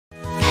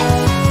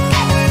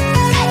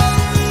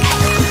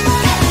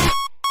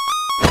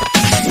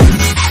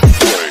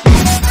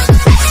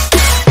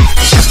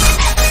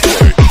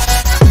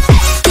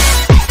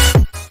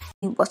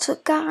What's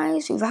up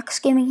guys,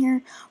 Rox Gaming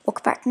here.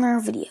 Welcome back to another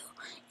video.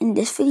 In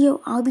this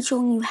video, I'll be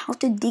showing you how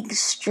to dig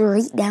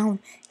straight down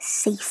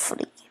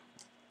safely.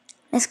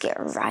 Let's get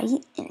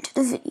right into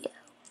the video.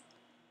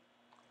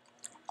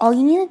 All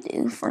you need to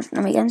do, first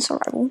let me get in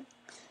survival.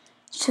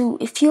 So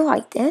if you're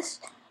like this,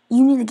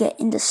 you need to get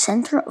in the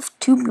center of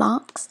 2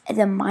 blocks and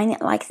then mine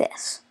it like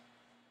this.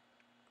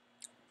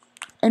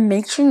 And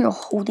make sure you're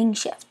holding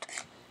shift.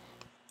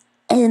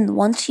 And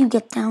once you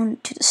get down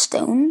to the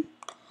stone,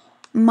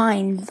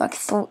 mine like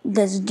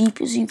as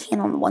deep as you can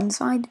on one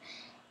side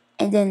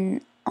and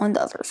then on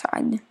the other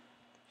side,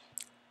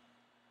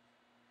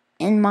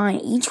 and mine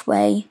each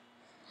way,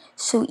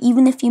 so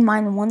even if you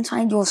mine on one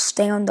side you'll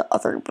stay on the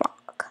other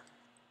block,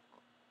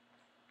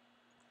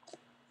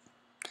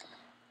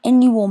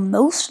 and you will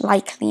most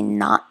likely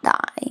not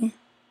die. You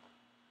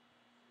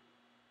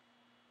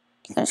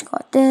can just go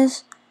like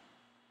this.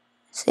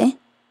 See,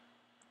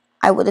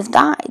 I would have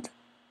died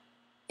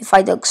if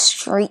I dug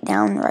straight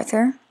down right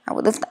there. I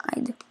would have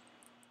died.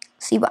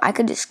 See, but I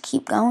could just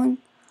keep going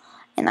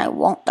and I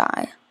won't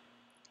die.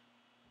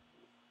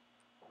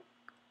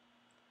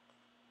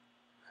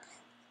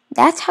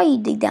 That's how you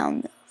dig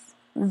down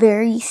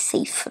very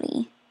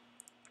safely.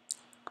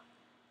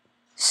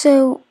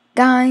 So,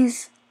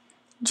 guys,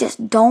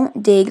 just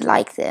don't dig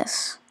like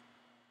this,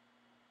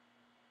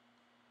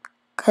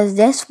 because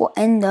this will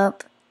end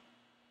up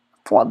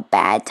for a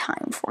bad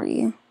time for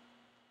you.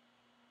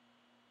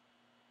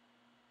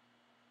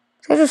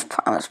 So just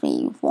promise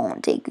me you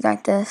won't dig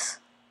like this,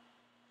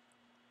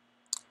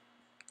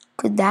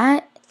 because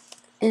that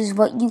is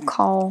what you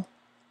call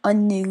a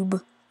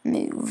noob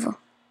move.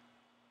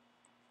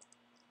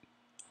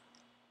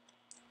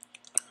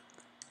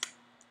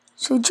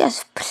 So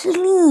just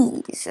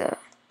please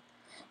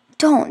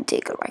don't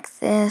dig it like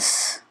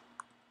this.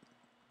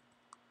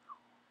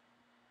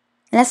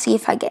 Let's see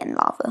if I get in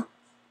lava.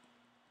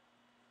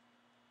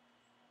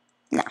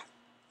 No,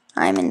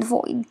 I'm in the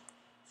void.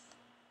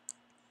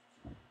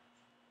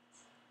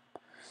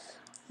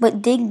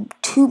 But dig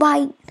 2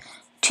 by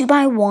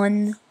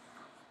 1.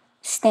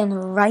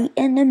 Stand right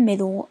in the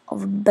middle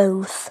of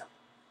both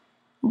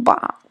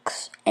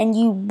blocks, and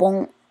you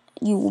will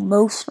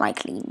most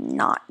likely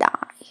not die.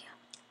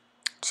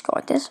 Just go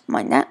like this,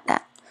 mine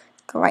that.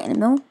 Go right in the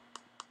middle.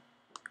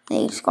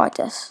 And you just go like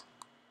this.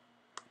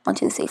 1,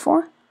 2, 3,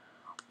 4.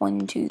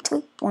 1, 2,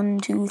 3. 1,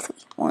 2, 3.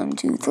 1,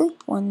 2, 3.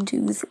 1,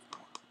 2, 3.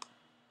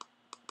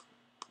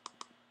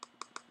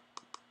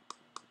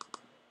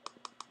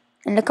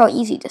 And look how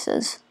easy this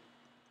is.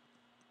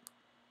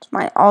 Just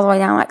mine all the way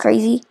down like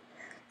crazy.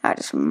 I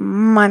just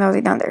mine all the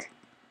way down there.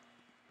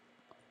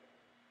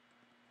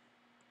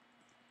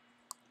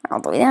 All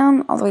the way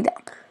down, all the way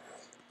down.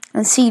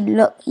 And see,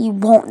 look, you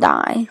won't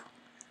die.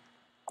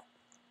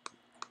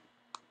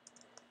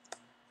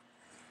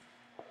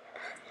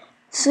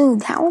 So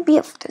that will be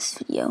it for this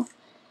video.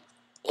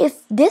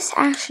 If this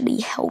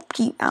actually helped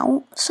you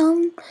out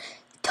some,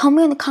 tell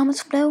me in the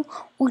comments below,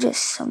 or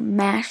just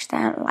smash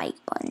that like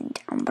button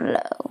down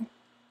below.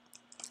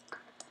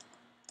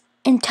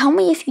 And tell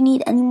me if you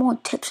need any more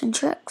tips and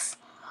tricks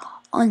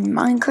on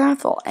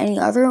Minecraft or any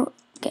other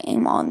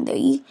game on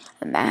the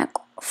Mac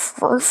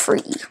for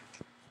free.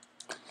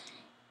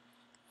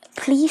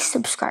 Please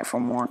subscribe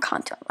for more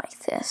content like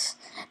this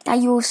that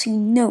you will see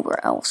nowhere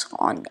else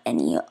on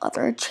any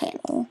other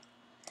channel.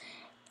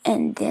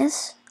 And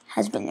this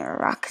has been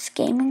Rox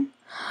Gaming.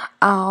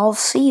 I'll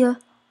see ya.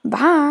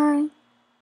 Bye.